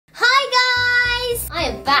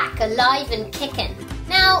back, alive and kicking.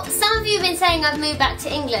 Now, some of you have been saying I've moved back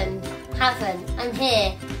to England. Haven't. I'm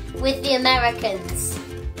here with the Americans.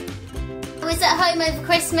 I was at home over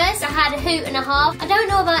Christmas. I had a hoot and a half. I don't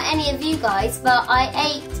know about any of you guys, but I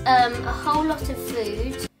ate a whole lot of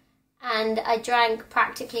food and I drank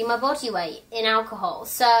practically my body weight in alcohol.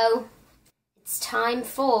 So it's time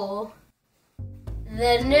for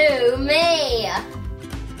the new me.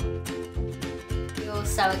 You're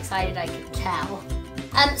so excited, I can tell.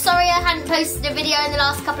 Sorry I hadn't posted a video in the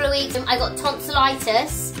last couple of weeks. I got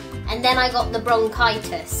tonsillitis and then I got the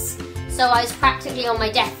bronchitis. So I was practically on my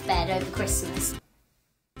deathbed over Christmas.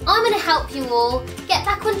 I'm going to help you all get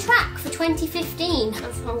back on track for 2015.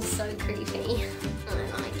 That sounds so creepy. I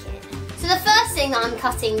don't like it. So the first thing that I'm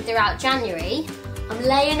cutting throughout January, I'm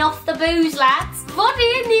laying off the booze, lads.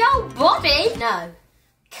 Body in the old body. No,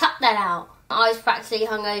 cut that out. I was practically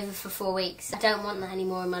hungover for 4 weeks. I don't want that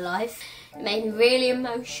anymore in my life. It made me really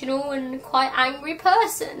emotional and quite angry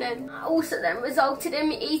person, and also then resulted in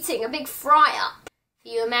me eating a big fry-up. For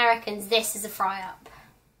you Americans, this is a fry-up.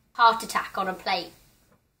 Heart attack on a plate.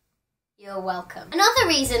 You're welcome. Another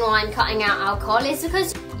reason why I'm cutting out alcohol is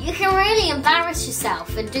because you can really embarrass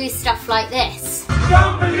yourself and do stuff like this.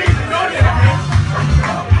 Don't believe it!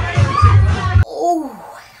 Oh,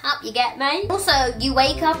 up you get, mate. Also, you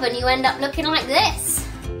wake up and you end up looking like this.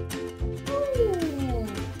 Ooh.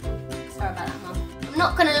 Sorry about that, Mum. I'm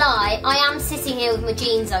not gonna lie, I am sitting here with my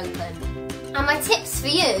jeans open. And my tips for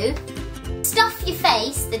you: stuff your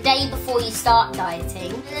face the day before you start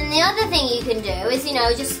dieting. And then the other thing you can do is, you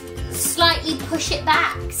know, just slightly push it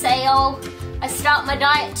back. Say, oh, I start my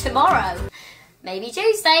diet tomorrow. Maybe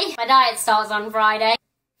Tuesday. My diet starts on Friday.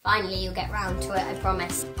 Finally, you'll get round to it, I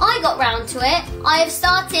promise. I got round to it. I have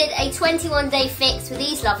started a 21-day fix with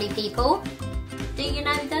these lovely people. Do you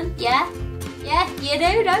know them? Yeah? Yeah, you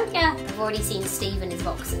do, don't you? I've already seen Steve in his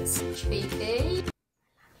boxers. Cheeky.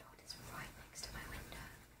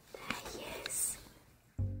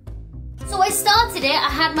 So I started it, I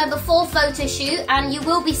had my before photo shoot, and you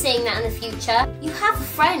will be seeing that in the future. You have a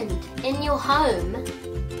friend in your home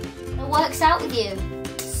that works out with you.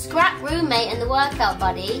 Scrap roommate and the workout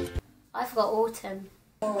buddy. I've got Autumn.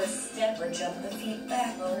 Forward step or jump the feet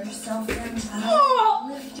back, roll yourself in high.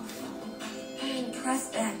 Lift. And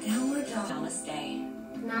press back, downward dog. Namaste.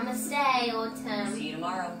 Namaste, Autumn. See you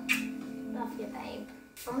tomorrow. Love you, babe.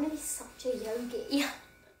 I'm gonna be such a yogi.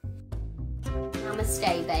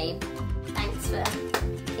 Namaste, babe. Thanks for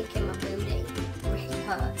kicking my booty. It really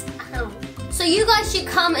hurts. Ow. So you guys should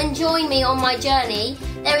come and join me on my journey.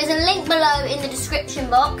 There is a link below in the description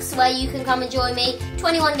box where you can come and join me.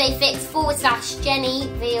 21-day fix / Jenny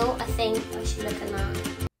Veal. I think I should look at that.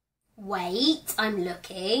 Wait, I'm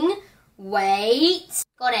looking. Wait.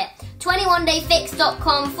 Got it.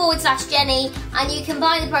 21dayfix.com / Jenny, and you can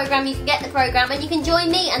buy the program, you can get the program, and you can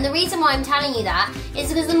join me. And the reason why I'm telling you that is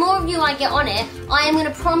because the more of you I get on it, I am going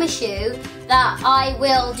to promise you that I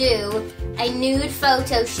will do a nude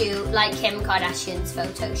photo shoot like Kim Kardashian's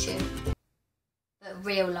photo shoot. But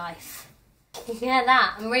real life. Yeah,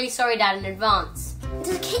 that. I'm really sorry, Dad, in advance.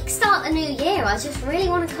 To kickstart the new year, I just really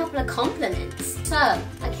want a couple of compliments. So,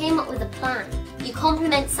 I came up with a plan. You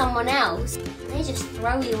compliment someone else, and they just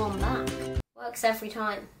throw you on back. Works every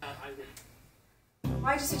time.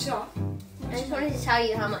 Why'd you switch it off? I just wanted to tell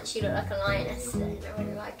you how much you look like a lioness today, and I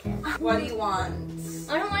really like it. What do you want?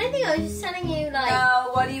 I don't want anything, I was just telling you, like... No,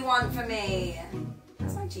 what do you want from me?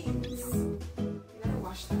 That's my jeans. You better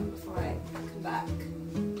wash them before I come back.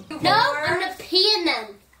 No, I'm gonna pee in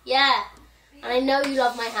them. Yeah, and I know you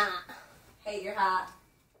love my hat. Hate your hat.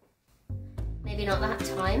 Maybe not that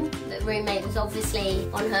time, but roommate was obviously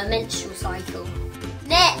on her menstrual cycle.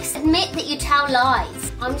 Next, admit that you tell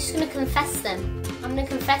lies. I'm just going to confess them. I'm going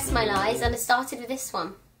to confess my lies, and I started with this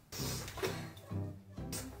one.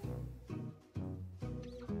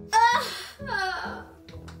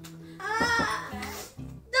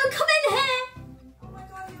 Don't come in here! Oh my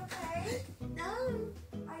god, are you okay? No.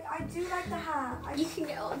 I do like the hat. You can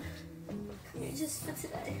get on. Just for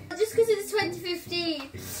today. Just because it's 2015,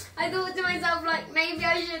 I thought to myself, like, maybe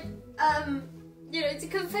I should, you know, to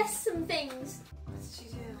confess some things. What did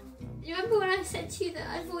you do? You remember when I said to you that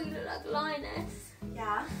I thought you looked like a lioness?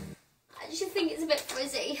 Yeah. I just think it's a bit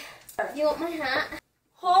frizzy. You want my hat?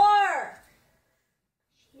 Whore!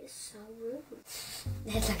 She is so rude.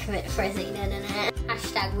 It's like a bit frizzy, no.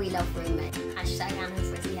 Hashtag we love roommate. Hashtag Anna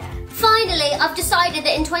frizzy hair. Finally, I've decided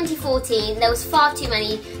that in 2014 there was far too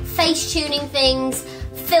many face tuning things,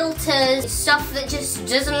 filters, stuff that just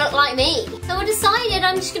doesn't look like me. So I decided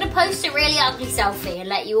I'm just going to post a really ugly selfie and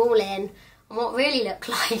let you all in on what really look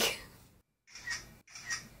like.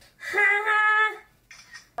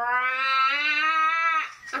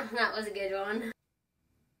 That was a good one.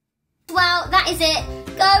 Well, that is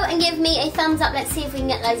it. Go and give me a thumbs up. Let's see if we can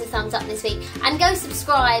get loads of thumbs up this week. And go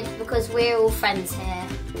subscribe because we're all friends here.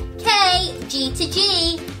 K, G to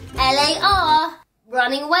G, L-A-R,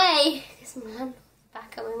 running away. There's my man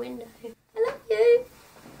back at my window. I love you.